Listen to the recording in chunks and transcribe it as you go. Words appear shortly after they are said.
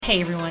Hey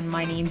everyone,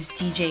 my name's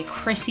DJ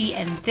Chrissy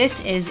and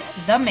this is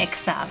The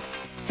Mix Up.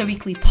 It's a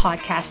weekly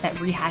podcast that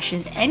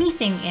rehashes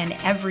anything and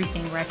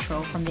everything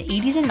retro from the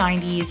 80s and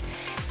 90s,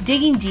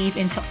 digging deep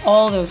into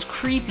all those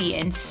creepy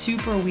and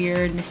super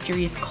weird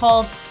mysterious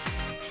cults,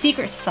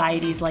 secret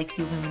societies like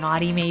the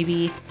Illuminati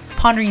maybe,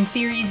 pondering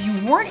theories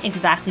you weren't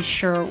exactly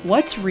sure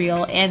what's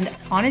real, and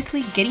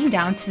honestly getting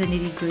down to the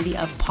nitty-gritty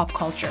of pop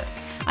culture.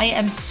 I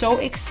am so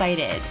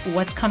excited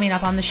what's coming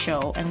up on the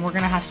show and we're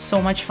gonna have so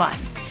much fun.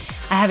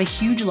 I have a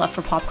huge love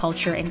for pop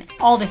culture and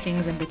all the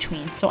things in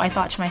between, so I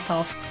thought to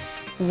myself,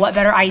 what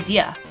better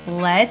idea?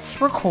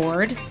 Let's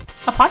record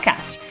a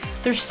podcast.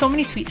 There's so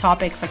many sweet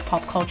topics like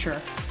pop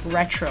culture,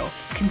 retro,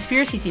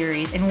 conspiracy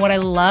theories, and what I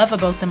love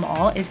about them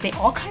all is they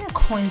all kind of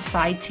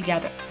coincide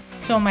together.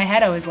 So in my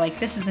head, I was like,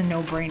 this is a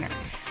no-brainer.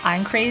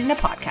 I'm creating a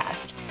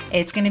podcast.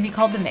 It's going to be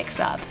called The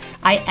Mix Up.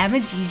 I am a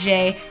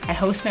DJ. I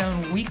host my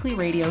own weekly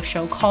radio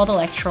show called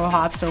Electro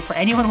Hop. So for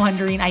anyone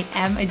wondering, I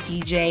am a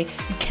DJ.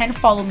 You can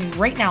follow me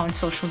right now on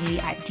social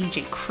media at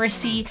DJ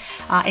Chrissy.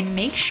 And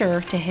make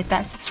sure to hit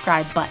that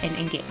subscribe button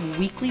and get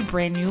weekly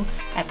brand new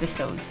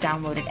episodes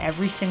downloaded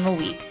every single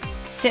week.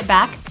 Sit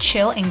back,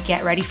 chill, and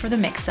get ready for The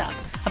Mix Up,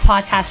 a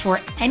podcast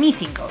where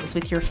anything goes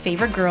with your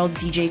favorite girl,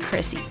 DJ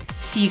Chrissy.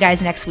 See you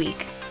guys next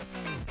week.